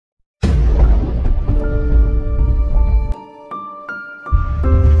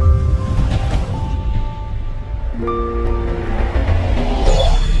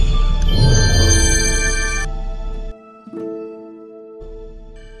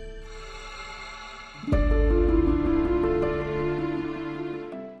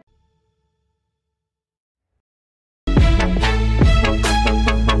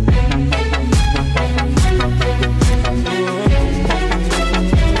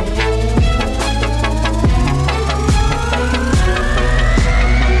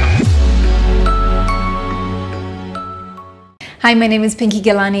Hi, my name is Pinky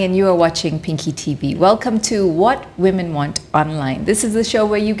Ghelani and you are watching Pinky TV. Welcome to What Women Want Online. This is the show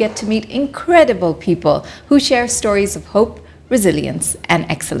where you get to meet incredible people who share stories of hope, resilience and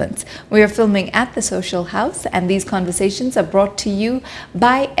excellence. We are filming at the Social House and these conversations are brought to you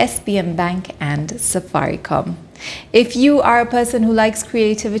by SBM Bank and Safaricom. If you are a person who likes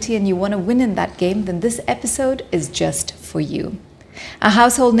creativity and you want to win in that game, then this episode is just for you. A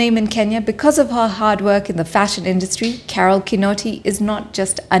household name in Kenya because of her hard work in the fashion industry, Carole Kinoti is not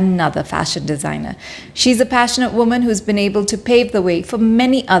just another fashion designer. She's a passionate woman who's been able to pave the way for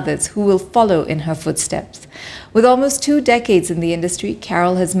many others who will follow in her footsteps. With almost 2 decades in the industry,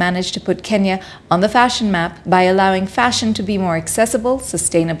 Carole has managed to put Kenya on the fashion map by allowing fashion to be more accessible,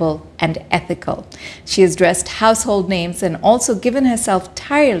 sustainable, and ethical. She has dressed household names and also given herself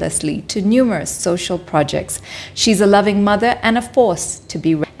tirelessly to numerous social projects. She's a loving mother and a force to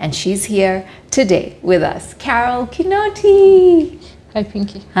be, and she's here today with us. Carole Kinoti. Hi,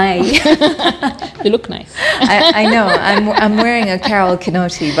 Pinky. Hi. You look nice. I know. I'm wearing a Carole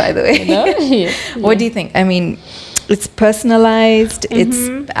Kinoti, by the way. You know? Yeah. What do you think? I mean, it's personalized.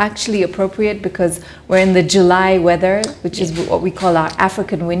 It's actually appropriate because we're in the July weather, which is what we call our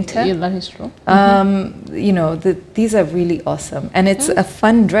African winter. Yeah, that is true. You know, these are really awesome, and it's a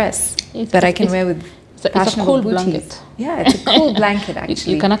fun dress that I can wear with. It's a cool blanket. Yeah, it's a cool blanket,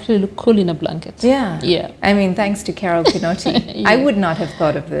 actually. You can actually look cool in a blanket. Yeah. Yeah. I mean, thanks to Carole Kinoti. Yeah. I would not have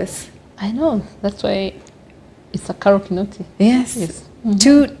thought of this. I know. That's why it's a Carole Kinoti. Yes. Yes.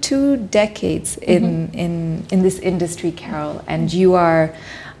 Two decades in this industry, Carole, and you are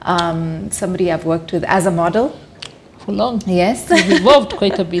somebody I've worked with as a model. For long. Yes. You've evolved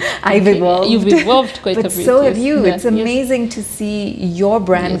quite a bit. I've evolved. You've evolved quite a bit. But so have you. Yeah. It's amazing to see your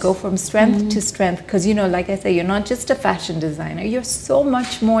brand go from strength to strength. Because, you know, like I say, you're not just a fashion designer. You're so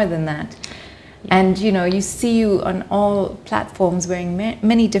much more than that. Yeah. And, you know, you see you on all platforms wearing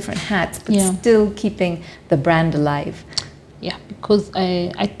many different hats, but still keeping the brand alive. Yeah, because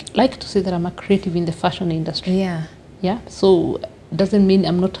I like to say that I'm a creative in the fashion industry. Yeah. Yeah. So doesn't mean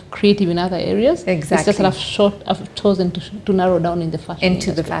I'm not creative in other areas. Exactly. It's just that I've chosen to narrow down in the fashion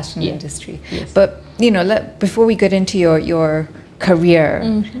industry. The fashion industry. Yes. But, you know, before we get into your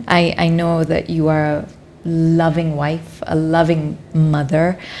career, I know that you are a loving wife, a loving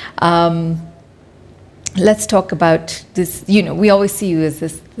mother. Let's talk about this. You know, we always see you as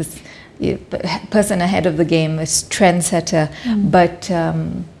this person ahead of the game, this trendsetter. But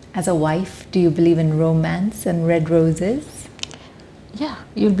as a wife, do you believe in romance and red roses? Yeah,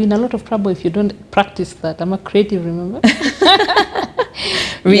 you'll be in a lot of trouble if you don't practice that. I'm a creative, remember?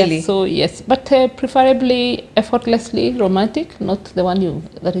 Really? Yes, so yes, but preferably effortlessly romantic, not the one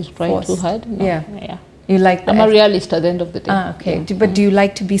that is trying too hard. No. Yeah. You like that? I'm a realist at the end of the day. Ah, okay. Yeah. But do you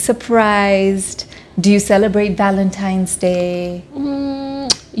like to be surprised? Do you celebrate Valentine's Day?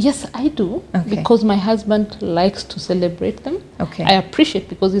 Yes, I do. Okay. Because my husband likes to celebrate them. Okay. I appreciate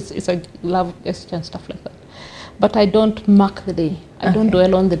because it's a love gesture and stuff like that. But I don't mark the day. I don't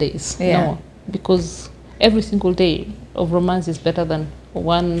dwell on the days. Yeah. No, because every single day of romance is better than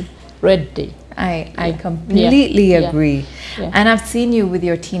one red day. I completely agree. Yeah. And I've seen you with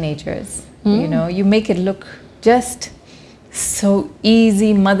your teenagers. You know, you make it look just so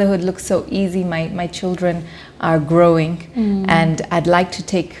easy. Motherhood looks so easy. My children are growing, and I'd like to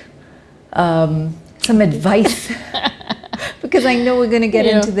take some advice. Because I know we're going to get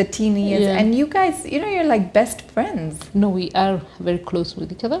into the teen years. And you guys, you know, you're like best friends. No, we are very close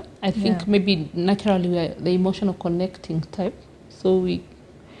with each other. I think maybe naturally we are the emotional connecting type. So we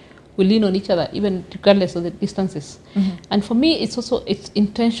lean on each other, even regardless of the distances. And for me, it's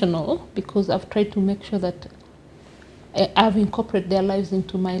intentional because I've tried to make sure that I've incorporated their lives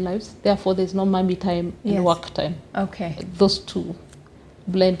into my lives. Therefore, there's no mommy time and work time. Okay. Those two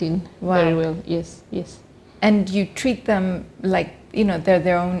blend in very well. Yes, yes. And you treat them like, you know, they're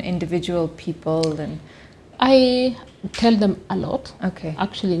their own individual people, and I tell them a lot. Okay.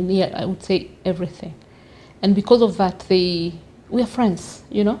 Actually, I would say everything. And because of that, we are friends,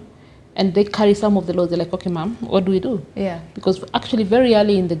 you know, and they carry some of the load. They're like, okay, mom, what do we do? Yeah. Because actually very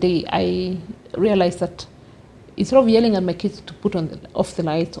early in the day, I realized that instead of yelling at my kids to put off the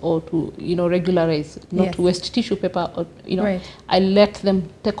lights or to, you know, regularize, not to waste tissue paper, or, you know, I let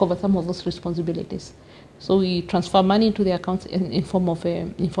them take over some of those responsibilities. So we transfer money into their accounts in form of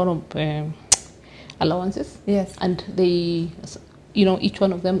allowances. Yes. And they, you know, each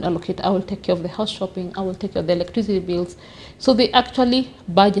one of them allocate. I will take care of the house shopping. I will take care of the electricity bills. So they actually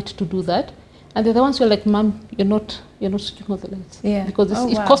budget to do that. And the other ones were like, Mom, you're not switching off the lights. Yeah. Because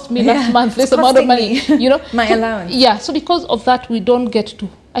it cost me last month this amount of money. You know, my allowance. Yeah. So because of that, I don't get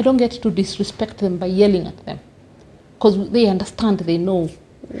to disrespect them by yelling at them. because they understand, they know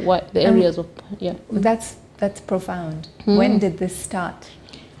what the areas of, That's profound. When did this start?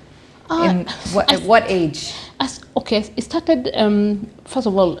 At what age? It started, first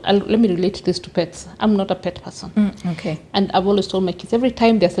of all, let me relate this to pets. I'm not a pet person. Okay. And I've always told my kids, every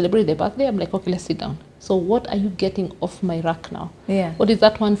time they celebrate their birthday, I'm like, okay, let's sit down. So what are you getting off my rack now? Yeah. What is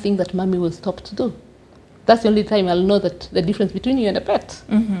that one thing that mommy will stop to do? That's the only time I'll know that the difference between you and a pet.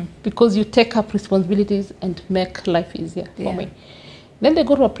 Because you take up responsibilities and make life easier for me. Then they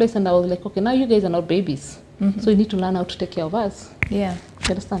go to a place and I was like, okay, now you guys are not babies. So you need to learn how to take care of us. Yeah. You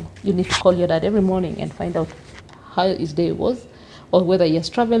understand? You need to call your dad every morning and find out how his day was, or whether he has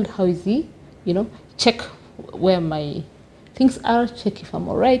traveled, how is he, check where my things are, check if I'm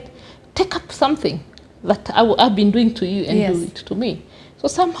all right. Take up something that I've been doing to you and do it to me. So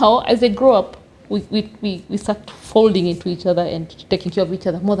somehow, as they grow up, we start folding into each other and taking care of each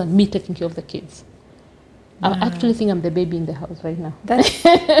other more than me taking care of the kids. Wow. I actually think I'm the baby in the house right now.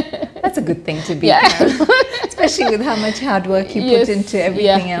 That's a good thing to be, Carole. Especially with how much hard work you put into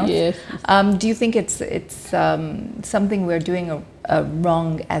everything else. Yes. Do you think it's something we're doing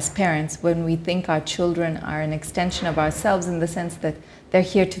wrong as parents when we think our children are an extension of ourselves, in the sense that they're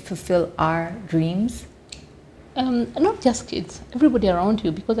here to fulfill our dreams? Not just kids, everybody around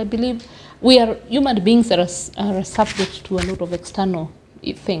you, because I believe we are human beings that are subject to a lot of external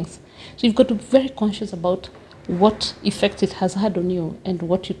things. So you've got to be very conscious about what effect it has had on you and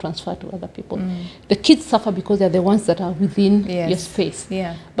what you transfer to other people. The kids suffer because they're the ones that are within your space.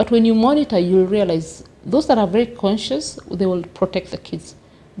 Yeah. But when you monitor, you'll realize those that are very conscious, they will protect the kids.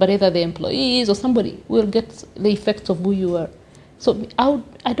 But either the employees or somebody will get the effects of who you are. So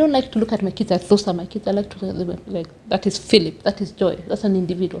I don't like to look at my kids as those are my kids. I like to look at them like, that is Philip, that is Joy, that's an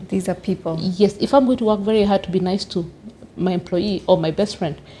individual. These are people. Yes, if I'm going to work very hard to be nice to my employee or my best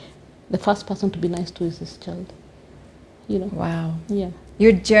friend, the first person to be nice to is this child. Wow. Yeah.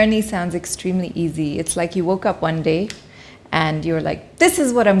 Your journey sounds extremely easy. It's like you woke up one day and you're like, this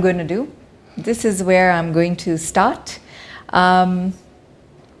is what I'm going to do. This is where I'm going to start. But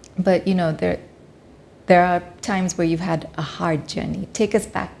there are times where you've had a hard journey. Take us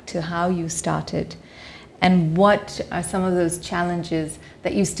back to how you started, and what are some of those challenges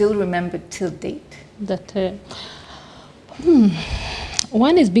that you still remember till date?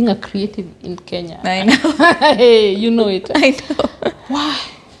 One is being a creative in Kenya. I know. Hey, you know it. I know. Why?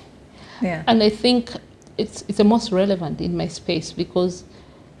 Yeah. And I think it's the most relevant in my space, because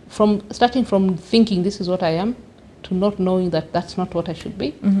starting from thinking this is what I am, to not knowing that that's not what I should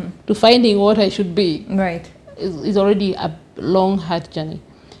be, to finding what I should be, is already a long, hard journey.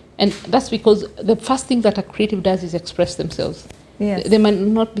 And that's because the first thing that a creative does is express themselves. Yes. They might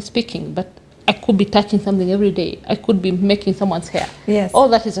not be speaking, but I could be touching something every day. I could be making someone's hair. Yes. All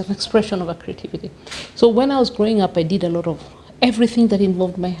that is an expression of a creativity. So when I was growing up, I did a lot of everything that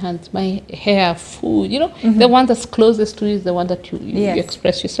involved my hands, my hair, food, the one that's closest to you is the one that you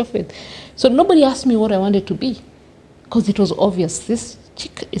express yourself with. So nobody asked me what I wanted to be, because it was obvious. This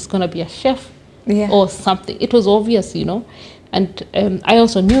chick is going to be a chef or something. It was obvious, And I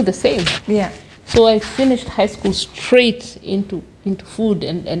also knew the same. Yeah. So I finished high school straight into food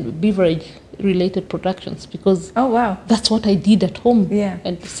and beverage-related productions, because that's what I did at home. Yeah.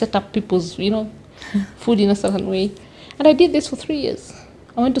 And set up people's, food in a certain way. And I did this for 3 years.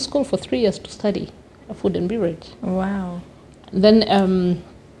 I went to school for 3 years to study food and beverage. Wow. Then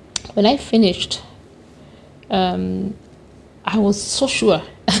when I finished, I was so sure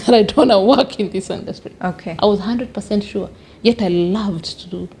that I don't want to work in this industry. Okay. I was 100% sure. Yet I loved to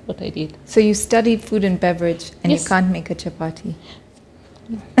do what I did. So you studied food and beverage, and you can't make a chapati.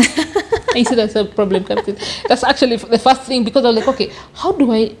 I see that's a problem. That's actually the first thing, because I was like, okay, how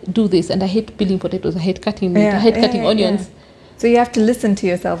do I do this? And I hate peeling potatoes. I hate cutting meat. I hate cutting onions. Yeah. So you have to listen to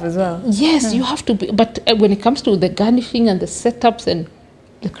yourself as well. Yes, you have to. But when it comes to the garnishing and the setups and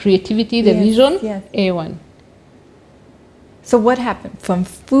the creativity, the vision, A1. So what happened from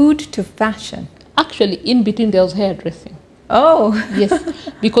food to fashion? Actually, in between there was hairdressing. Oh. Yes,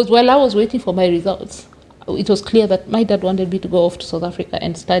 because while I was waiting for my results, it was clear that my dad wanted me to go off to South Africa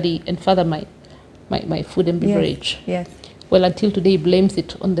and study and further my food and beverage. Yes. Well, until today, he blames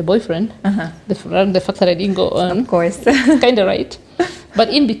it on the boyfriend, the fact that I didn't go on. Of course. Kind of right. But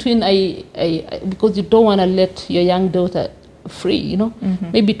in between, I because you don't want to let your young daughter free,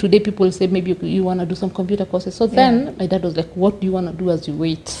 Maybe today people will say, maybe you want to do some computer courses. So then my dad was like, what do you want to do as you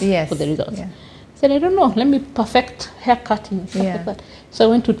wait for the results? Yeah. I said, I don't know, let me perfect hair cutting and stuff like that. So I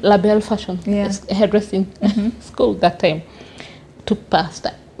went to Label Fashion, hairdressing school that time. Took past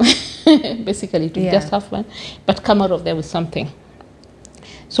that, basically, to just have fun, but come out of there with something.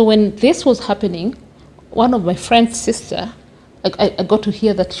 So when this was happening, one of my friend's sister, I got to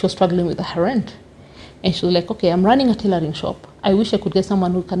hear that she was struggling with her rent. And she was like, okay, I'm running a tailoring shop. I wish I could get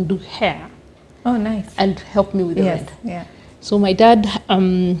someone who can do hair. Oh, nice. And help me with the rent. Yeah. So my dad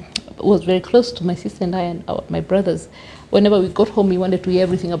was very close to my sister and I and my brothers. Whenever we got home, he wanted to hear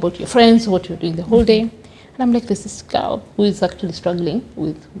everything about your friends, what you're doing the whole day. And I'm like, there's this girl who is actually struggling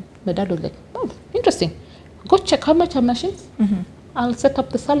with. My dad was like, oh, interesting. Go check how much are machines. I'll set up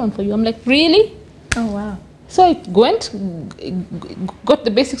the salon for you. I'm like, really? Oh, wow. So I went, got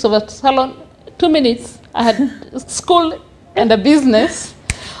the basics of a salon. 2 minutes. I had school and a business.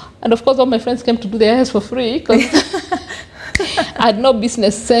 And of course, all my friends came to do their hairs for free because I had no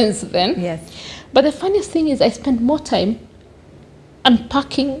business sense then. Yes. But the funniest thing is I spent more time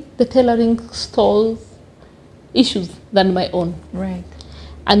unpacking the tailoring store's issues than my own. Right.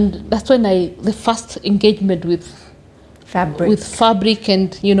 And that's when the first engagement with fabric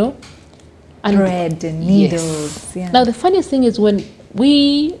and, and thread and needles. Yes. Yeah. Now, the funniest thing is when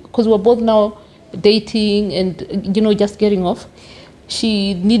because we're both now dating and, just getting off,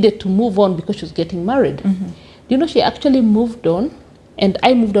 she needed to move on because she was getting married. She actually moved on, and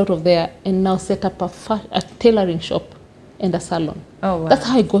I moved out of there and now set up a tailoring shop and a salon. Oh, wow. That's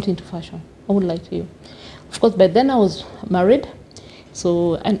how I got into fashion. I won't lie to you. Of course, by then I was married.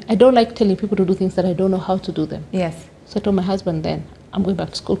 So, and I don't like telling people to do things that I don't know how to do them. Yes. So I told my husband then, I'm going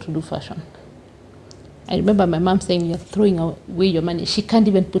back to school to do fashion. I remember my mom saying, you're throwing away your money. She can't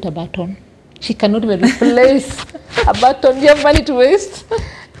even put a button. She cannot even replace a button. You have money to waste?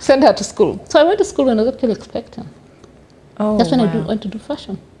 Send her to school. So I went to school when I was actually expecting. Oh, that's when wow. I went to do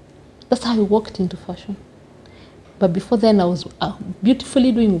fashion. That's how I walked into fashion. But before then, I was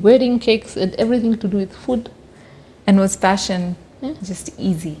beautifully doing wedding cakes and everything to do with food. And was fashion just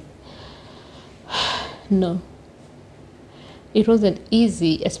easy? No. It wasn't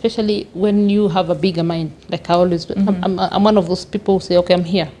easy, especially when you have a bigger mind, like I always do. I'm one of those people who say, okay, I'm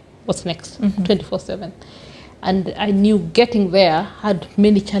here. What's next? 24/7. And I knew getting there had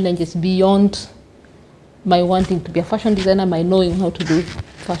many challenges beyond my wanting to be a fashion designer, my knowing how to do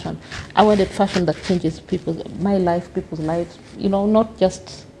fashion. I wanted fashion that changes my life, people's lives, not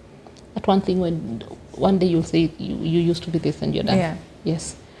just at one thing when one day you'll say you used to be this and you're done. Yeah.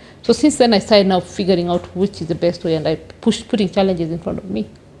 Yes. So since then I started now figuring out which is the best way, and I putting challenges in front of me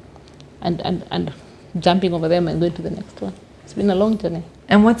and jumping over them and going to the next one. It's been a long journey.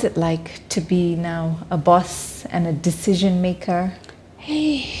 And what's it like to be now a boss and a decision maker?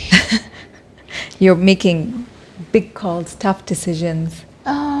 Hey. You're making big calls, tough decisions.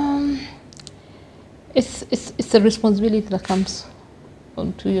 It's a responsibility that comes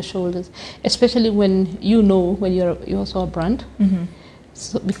onto your shoulders, especially when you're also a brand.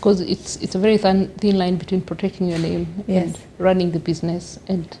 So because it's a very thin line between protecting your name and running the business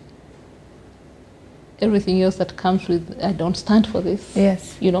and everything else that comes with, I don't stand for this.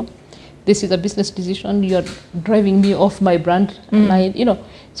 Yes. This is a business decision. You're driving me off my brand line.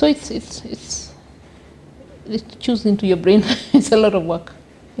 So it's choosing into your brain. It's a lot of work.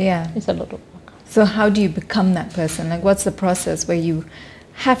 Yeah. It's a lot of work. So how do you become that person? Like, what's the process where you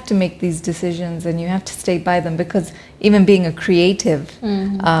have to make these decisions and you have to stay by them? Because even being a creative,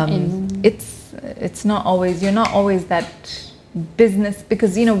 it's not always, you're not always that business,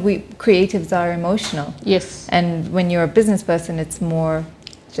 because we creatives are emotional. Yes. And when you're a business person, it's more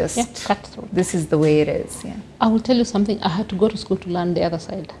just cutthroat. This is the way it is. Yeah. I will tell you something. I had to go to school to learn the other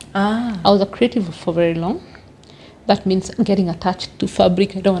side. I was a creative for very long. That means getting attached to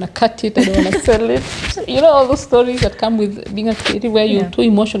fabric. I don't want to cut it. I don't want to sell it. All those stories that come with being a creative, where you're too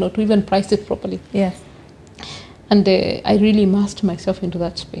emotional to even price it properly. Yes. And I really immersed myself into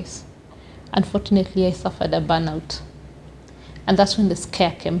that space. Unfortunately, I suffered a burnout. And that's when the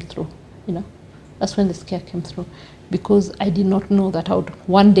scare came through, That's when the scare came through. Because I did not know that I would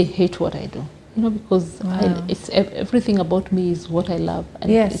one day hate what I do. Because it's everything about me is what I love.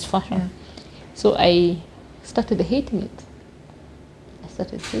 And it's fashion. Yeah. So I started hating it.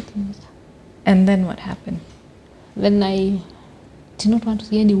 And then what happened? Then I did not want to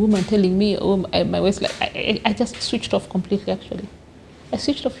see any woman telling me, my waist. I just switched off completely, actually. I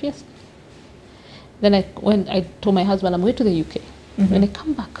switched off, yes. Then I told my husband, I'm going to the UK. When I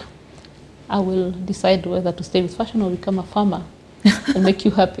come back, I will decide whether to stay with fashion or become a farmer and make you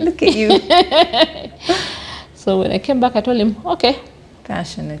happy. Look at you. So when I came back, I told him, okay.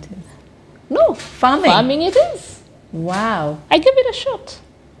 Fashion it is. No. Farming. Farming it is. Wow. I gave it a shot.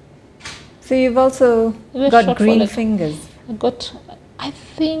 So you've also got green fingers. I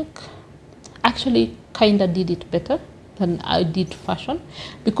think, actually kind of did it better than I did fashion,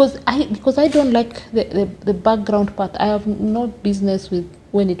 because I don't like the background part. I have no business with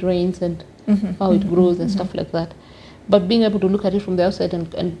when it rains and how it grows and stuff like that. But being able to look at it from the outside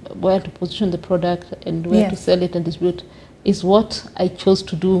and where to position the product and where to sell it and distribute is what I chose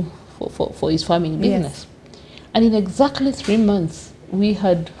to do for his farming business. And in exactly 3 months, we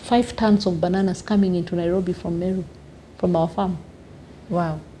had 5 tons of bananas coming into Nairobi from Meru, from our farm.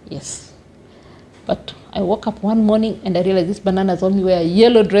 Wow. Yes. But I woke up one morning and I realized these bananas only wear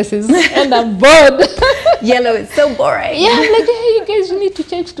yellow dresses and I'm bored. Yellow is so boring. Yeah, I'm like, hey, you guys need to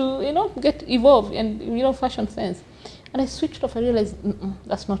change to, evolve and, fashion sense. And I switched off. I realized,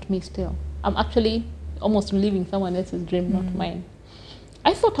 that's not me still. I'm actually almost living someone else's dream, not mine.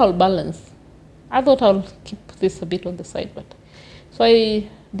 I thought I'll balance. I thought I'll keep this a bit on the side. But so I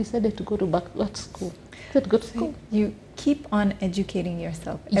decided to go back to school. I said, go to school. You keep on educating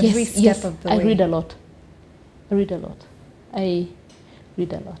yourself every step of the way. I read a lot. I read a lot.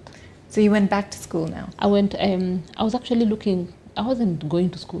 So you went back to school now? I went, I was actually looking, I wasn't going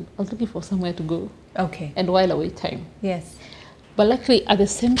to school. I was looking for somewhere to go. Okay. And while away time. Yes. But luckily, at the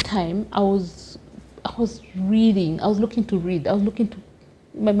same time, I was reading. I was looking to read.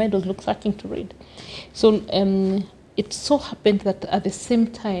 My mind was searching to read. So it so happened that at the same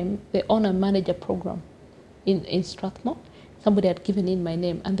time, the owner manager program in Strathmore, somebody had given in my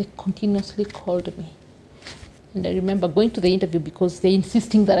name, and they continuously called me. And I remember going to the interview because they're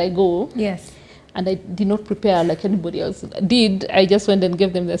insisting that I go. Yes. And I did not prepare like anybody else did. I just went and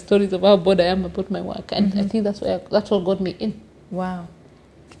gave them the stories of how bored I am about my work. And I think that's what got me in. Wow.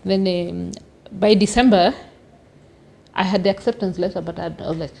 Then by December, I had the acceptance letter, but I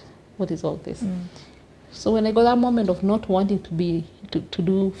was like, what is all this? So when I got that moment of not wanting to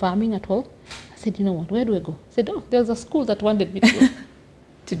do farming at all, I said, you know what, where do I go? I said, oh, there's a school that wanted me to go.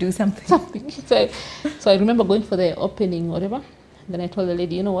 To do something. So I remember going for the opening, whatever. Then I told the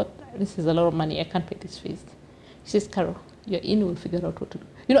lady, you know what, this is a lot of money. I can't pay this fees. She says, Carole, you're in, we'll figure out what to do.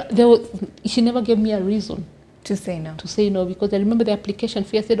 She never gave me a reason. To say no. To say no, because I remember the application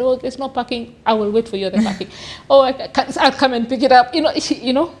fee. I said, oh, there's no parking. I will wait for you at the parking. Oh, I'll come and pick it up.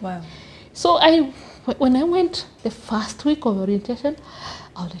 Wow. So when I went the first week of orientation,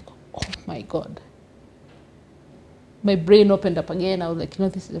 I was like, oh my God. My brain opened up again. I was like,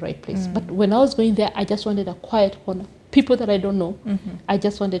 this is the right place. But when I was going there, I just wanted a quiet corner. People that I don't know. I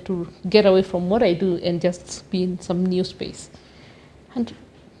just wanted to get away from what I do and just be in some new space. And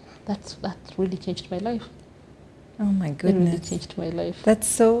that really changed my life. Oh my goodness. It really changed my life. That's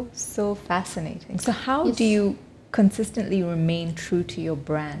so fascinating. So how do you consistently remain true to your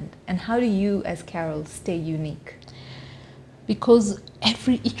brand? And how do you, as Carole, stay unique? Because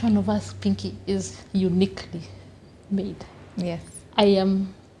each one of us, Pinky, is uniquely made. Yes.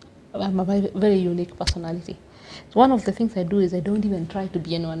 I'm a very, very unique personality. So one of the things I do is I don't even try to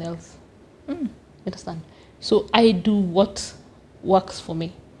be anyone else. Understand? So I do what works for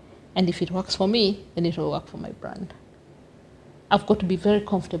me. And if it works for me, then it will work for my brand. I've got to be very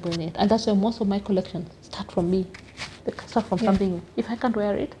comfortable in it. And that's why most of my collections start from me. They start from something. If I can't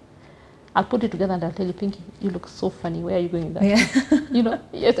wear it, I'll put it together and I'll tell you, Pinky, you look so funny. Where are you going with that?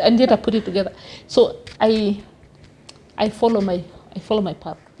 Yes, and yet I put it together. So I follow my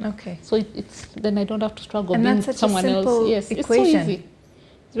path. Okay. So it's then I don't have to struggle and being someone else. Yes, it's so easy.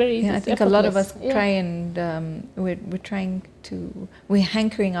 It's very easy. Yeah, I think a lot of us try and we're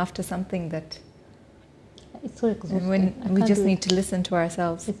hankering after something that it's so exhausting. When we just need to listen to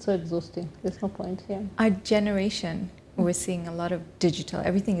ourselves. It's so exhausting. There's no point. Yeah. Our generation, we're seeing a lot of digital.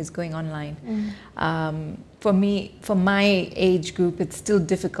 Everything is going online. For me, for my age group, it's still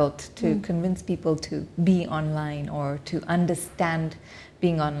difficult to convince people to be online or to understand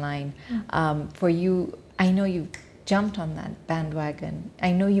being online. For you, I know you've jumped on that bandwagon.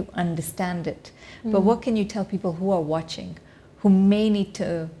 I know you understand it. But what can you tell people who are watching, who may need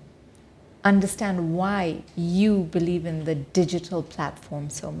to understand why you believe in the digital platform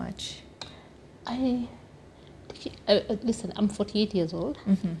so much? Listen, I'm 48 years old,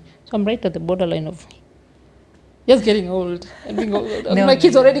 so I'm right at the borderline of just getting old and being old. No, my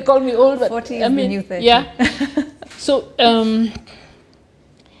kids already call me old, but 40 is the new 30. Yeah. So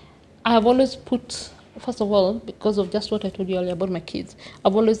I have always put, first of all, because of just what I told you earlier about my kids,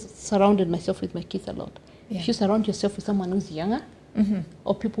 I've always surrounded myself with my kids a lot. Yeah. If you surround yourself with someone who's younger,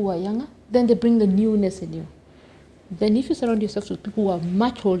 or people who are younger, then they bring the newness in you. Then if you surround yourself with people who are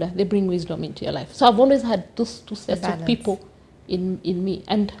much older, they bring wisdom into your life. So I've always had those two sets of people in me.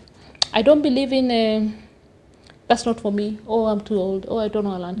 And I don't believe in, that's not for me, oh, I'm too old, oh, I don't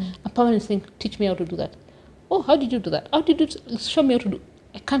know how to learn. I'm permanently saying, teach me how to do that. Oh, how did you do that? How did you show me how to do?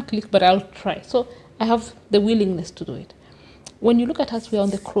 I can't click, but I'll try. So I have the willingness to do it. When you look at us, we're on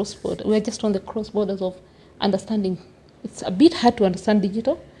the crossroad. We're just on the crossborders of understanding. It's a bit hard to understand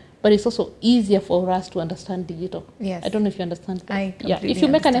digital, but it's also easier for us to understand digital. Yes. I don't know if you understand that. I completely If you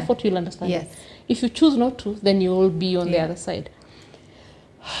make an understand. effort, you'll understand Yes. it. If you choose not to, then you will be on the other side.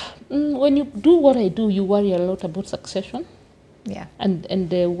 When you do what I do, you worry a lot about succession. Yeah. And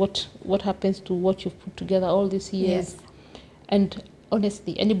what happens to what you've put together all these years. Yes. And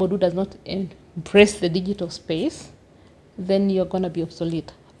honestly, anybody who does not embrace the digital space, then you're going to be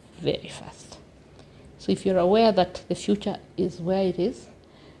obsolete very fast. So if you're aware that the future is where it is,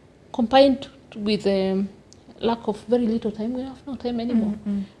 combined with lack of very little time, we have no time anymore.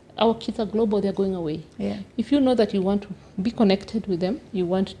 Our kids are global, they're going away. Yeah. If you know that you want to be connected with them, you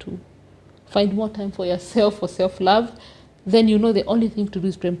want to find more time for yourself or self-love, then you know the only thing to do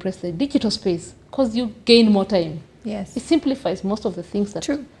is to embrace the digital space, because you gain more time. Yes. It simplifies most of the things that,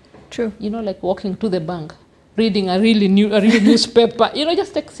 True. you know, like walking to the bank, reading a really newspaper, you know,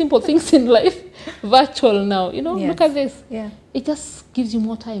 just like simple things in life, virtual now, you know, Yes. look at this. Yeah. It just gives you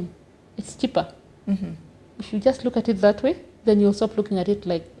more time. It's cheaper. If you just look at it that way, then you'll stop looking at it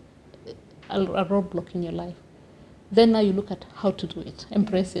like a roadblock in your life. Then now you look at how to do it,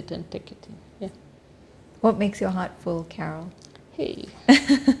 embrace it and take it in. Yeah. What makes your heart full, Carole? Hey.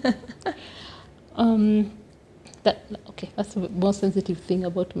 That's the most sensitive thing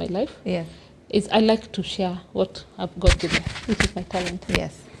about my life. Yes. Is I like to share what I've got given, which is my talent.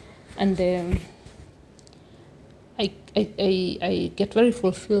 Yes. And I get very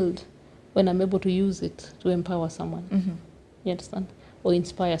fulfilled when I'm able to use it to empower someone. You understand? Or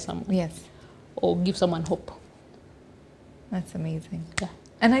inspire someone. Yes. Or give someone hope. That's amazing. Yeah.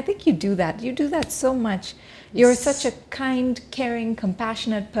 And I think you do that. You do that so much. You're such a kind, caring,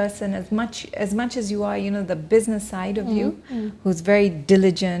 compassionate person, as much as you are, you know, the business side of you, who's very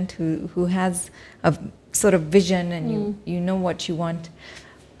diligent, who has a sort of vision, and you know what you want.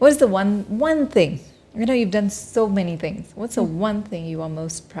 What is the one thing? You know, you've done so many things. What's the one thing you are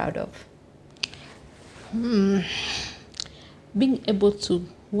most proud of? Being able to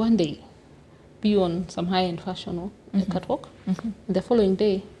one day be on some high-end fashion or catwalk, and the following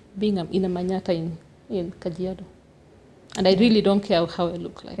day being in a Manyata in Kajiado. And I really don't care how I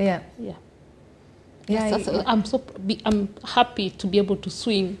look like. Yeah. Yeah. Yeah. I'm happy to be able to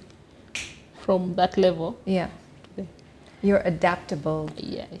swing from that level. Yeah. To You're adaptable.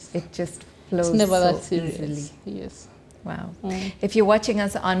 Yes. It just flows. It's never so that serious. easily. Yes. Wow. If you're watching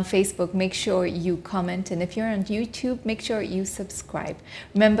us on Facebook, make sure you comment. And if you're on YouTube, make sure you subscribe.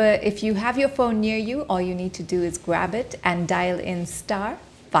 Remember, if you have your phone near you, all you need to do is grab it and dial in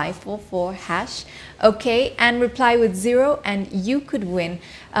 *544#. Okay, and reply with 0, and you could win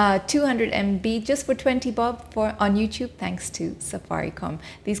 200 MB just for 20 bob on YouTube, thanks to Safaricom.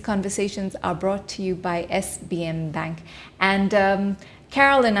 These conversations are brought to you by SBM Bank. And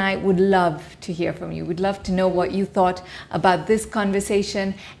Carole and I would love to hear from you. We'd love to know what you thought about this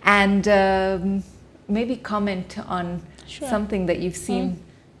conversation, and maybe comment on something that you've seen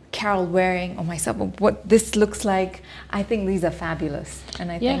Carole wearing, or myself, what this looks like. I think these are fabulous,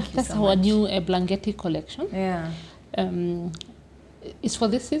 and I thank you so much. That's our new Blanketi collection. Yeah. It's for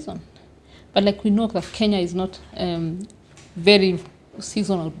this season. But like we know that Kenya is not very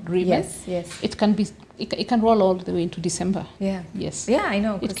seasonal driven. Yes, yes. It can roll all the way into December. Yeah. Yes. Yeah, I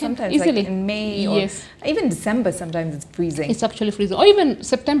know. Because sometimes easily. Like in May or even December, sometimes it's freezing. It's actually freezing. Or even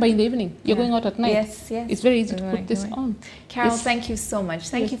September in the evening. You're going out at night. Yes, yes. It's very easy to put this on. Carole, thank you so much.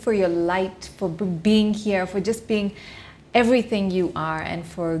 Thank you for your light, for being here, for just being everything you are, and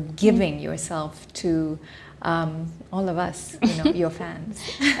for giving yourself to all of us, you know, your fans.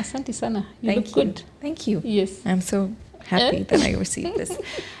 Asante sana. You look good. Thank you. Yes. I'm so happy that I received this.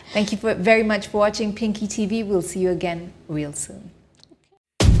 Thank you very much for watching Pinky TV. We'll see you again real soon.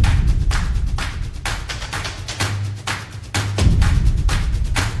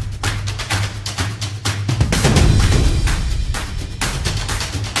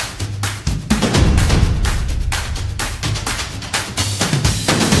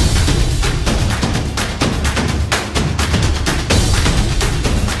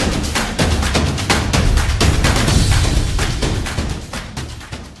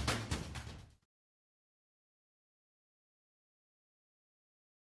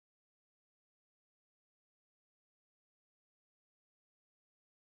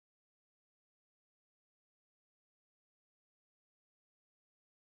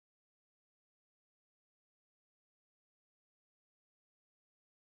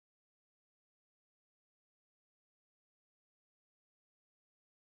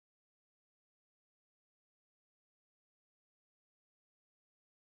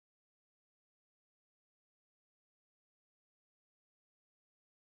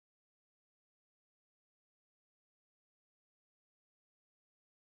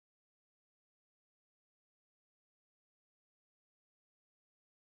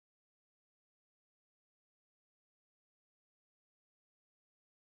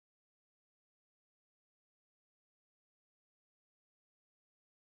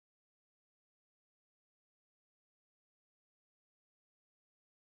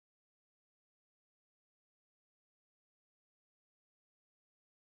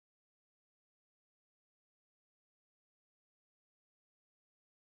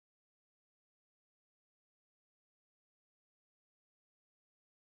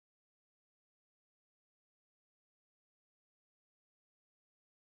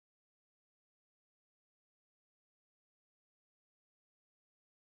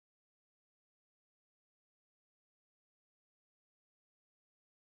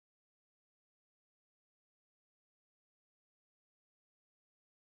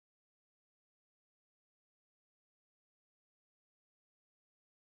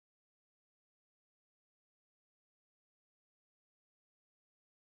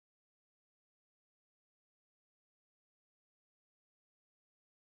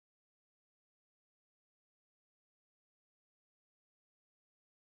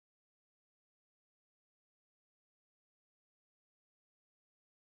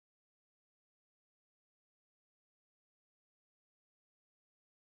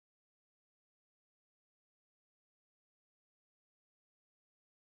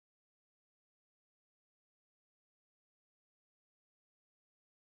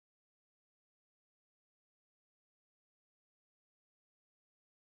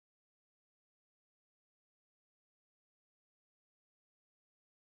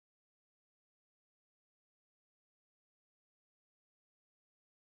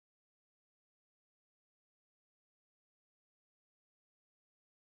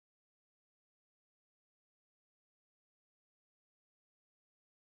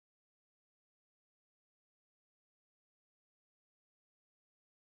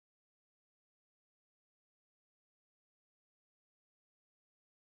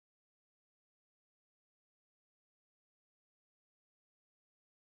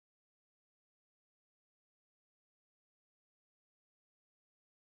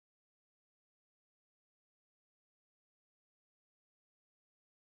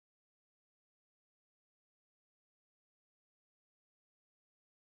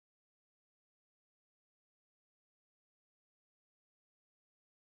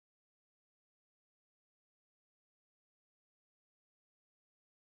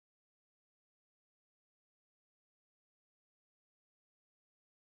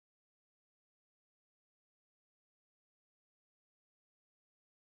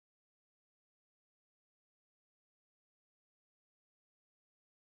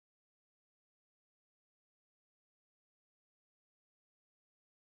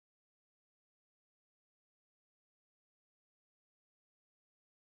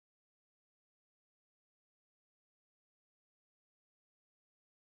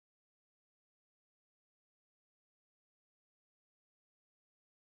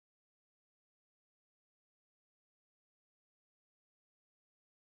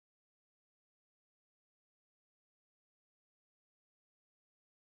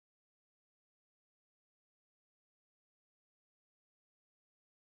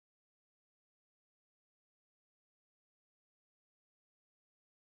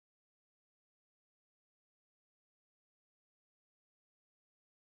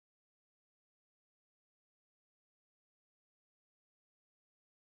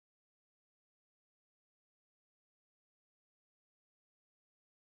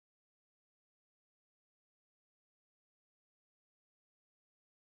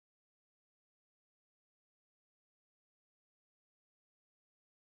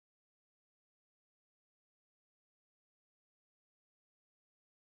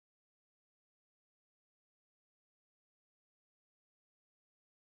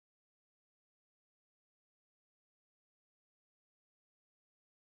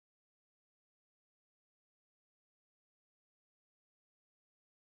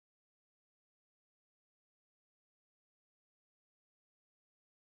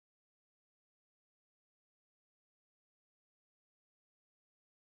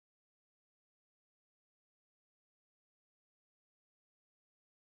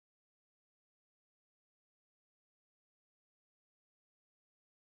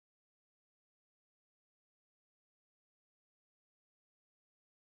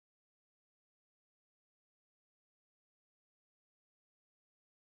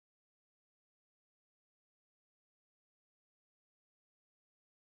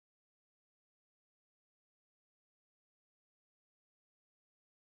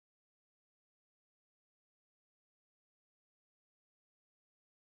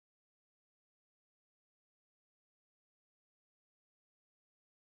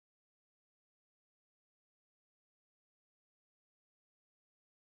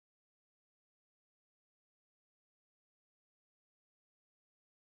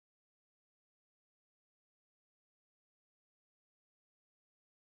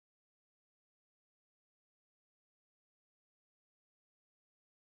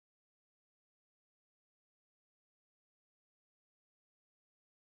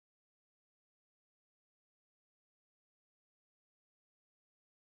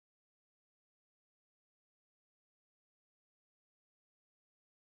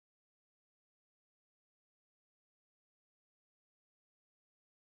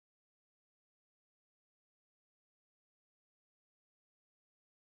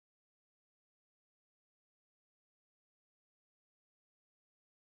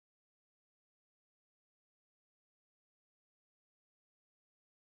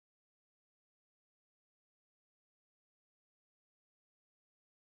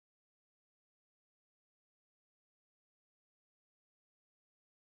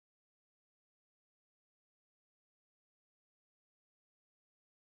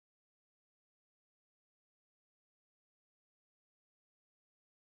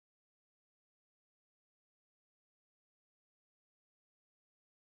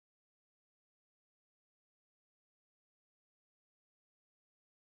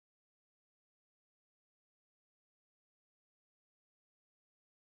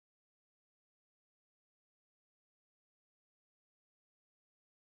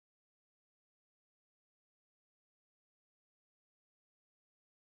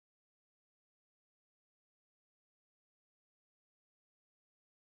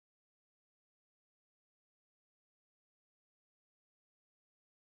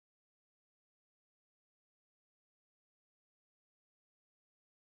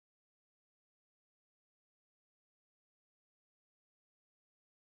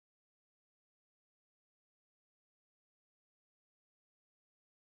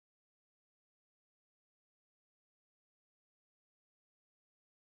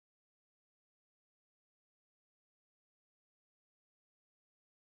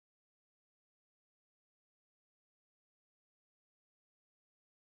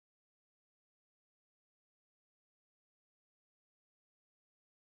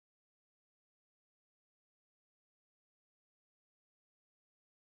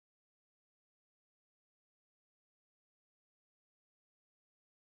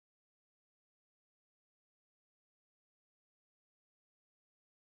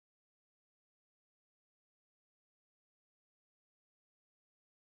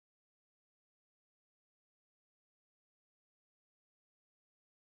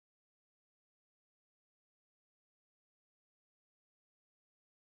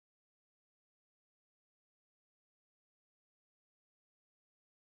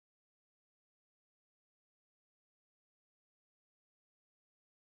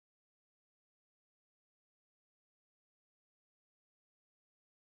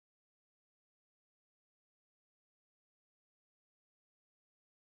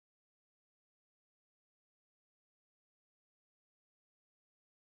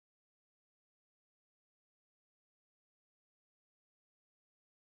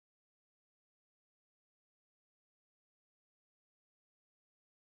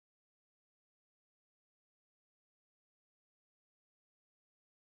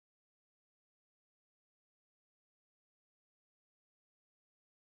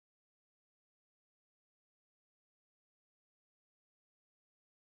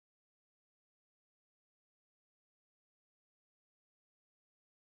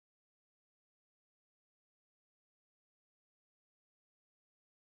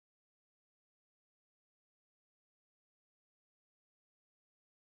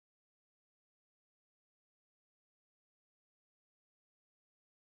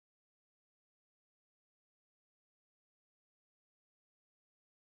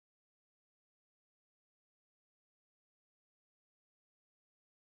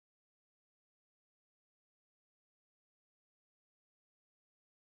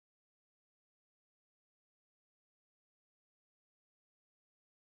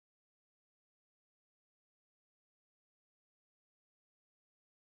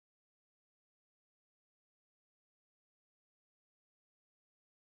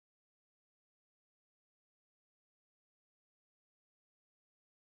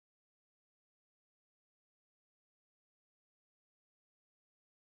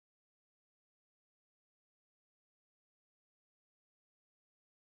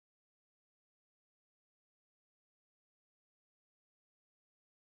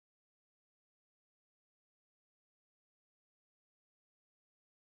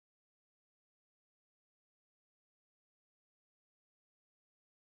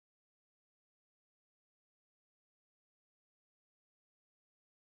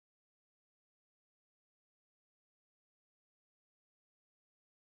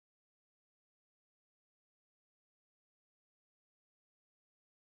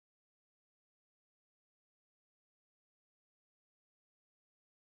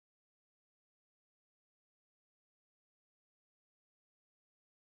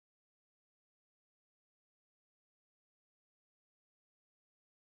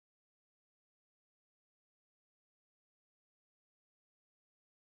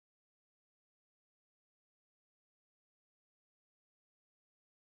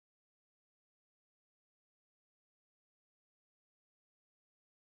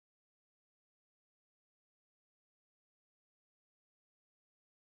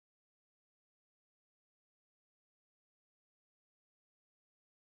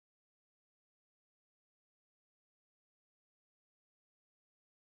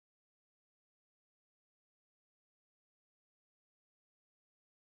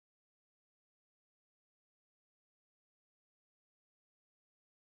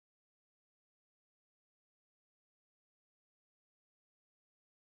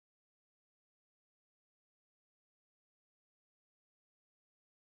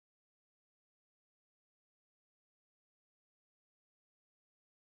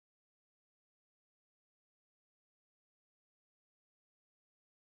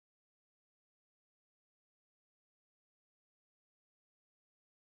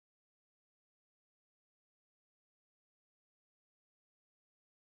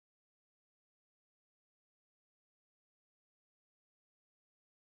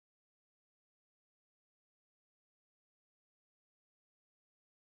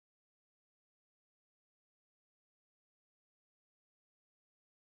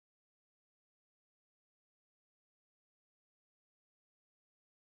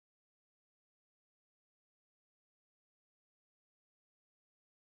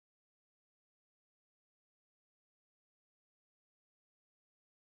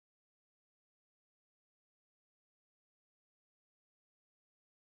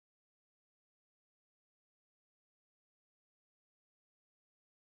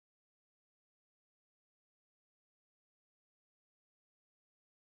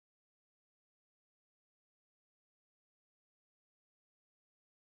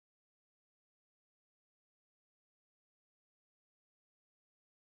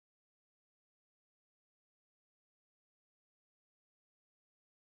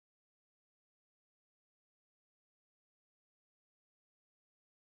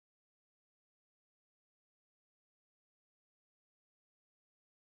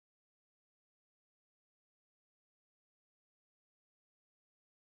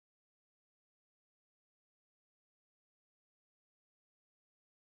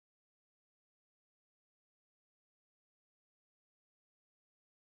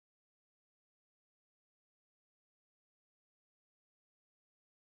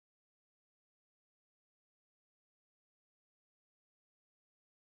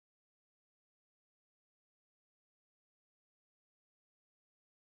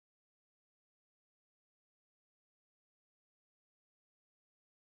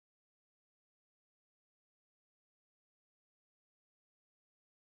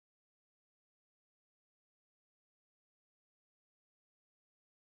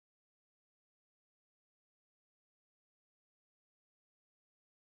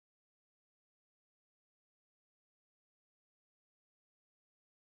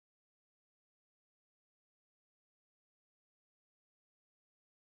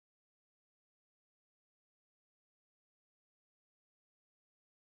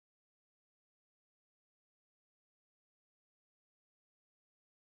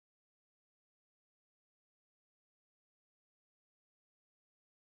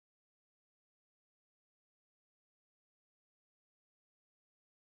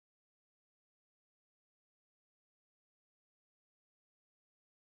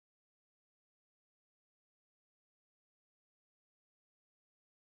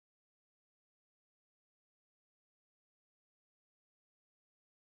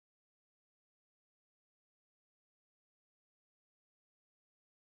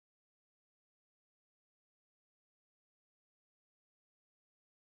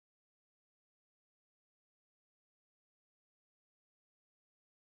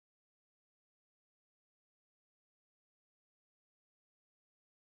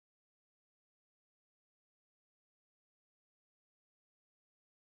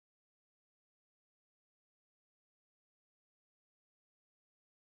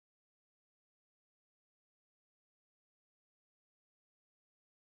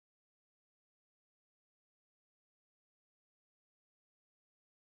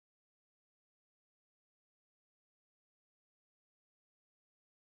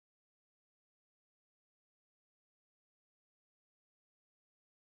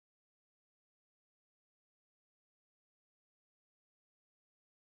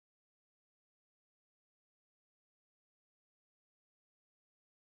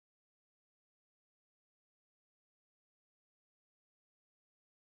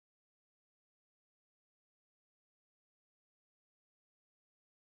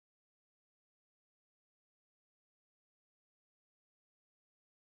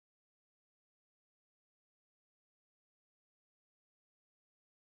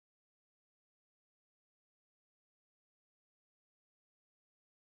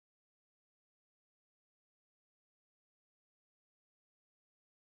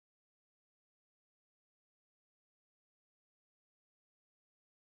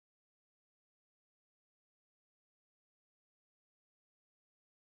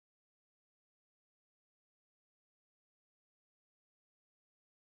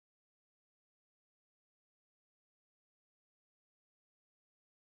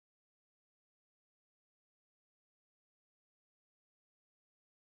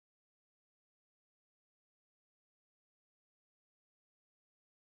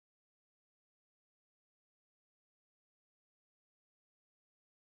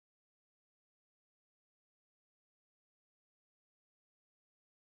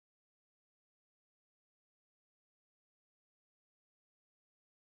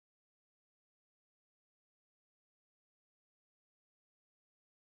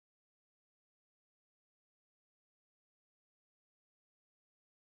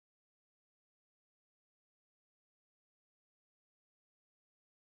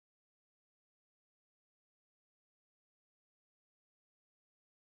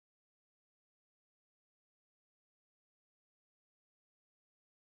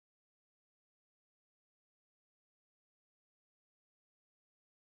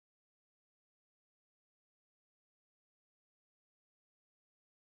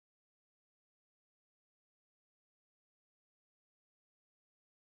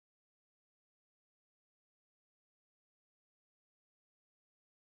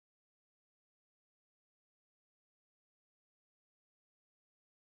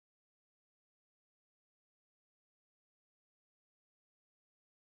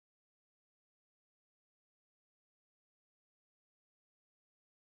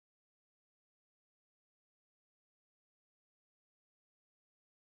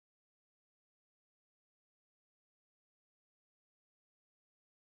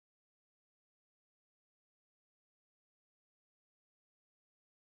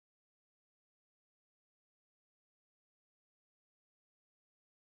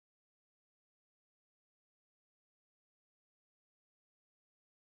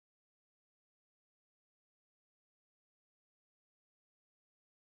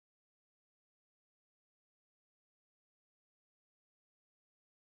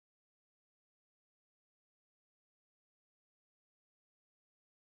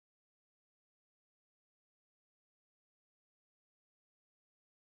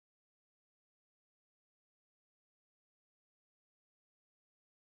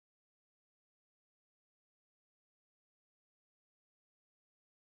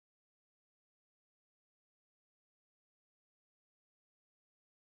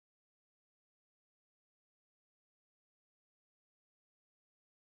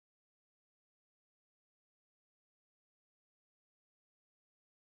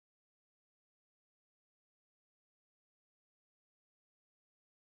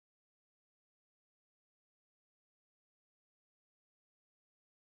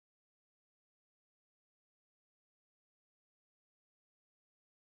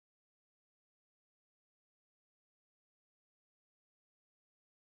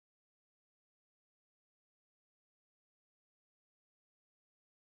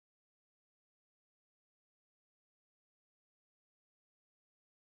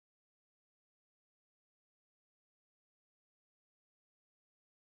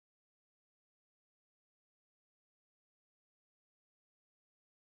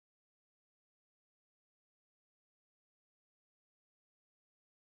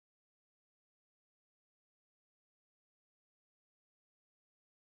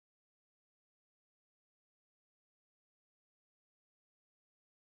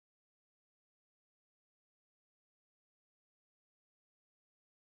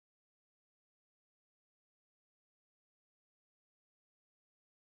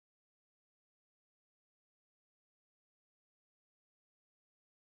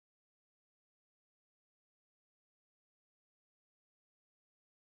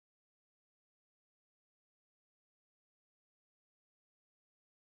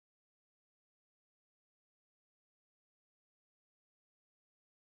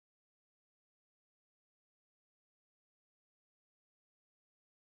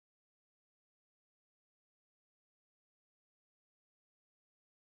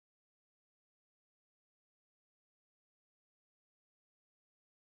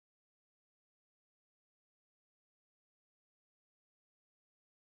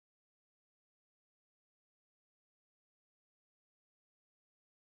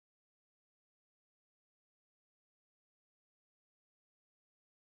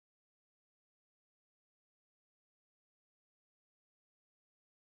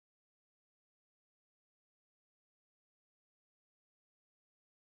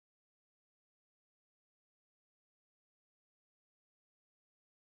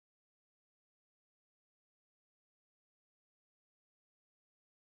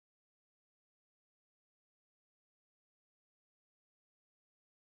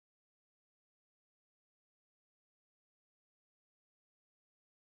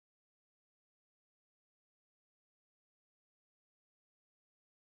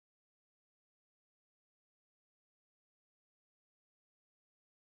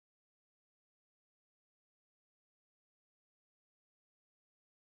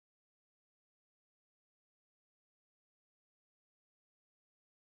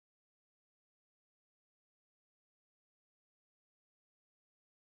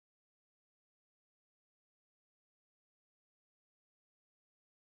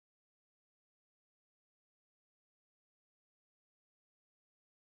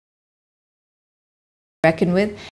 reckon with.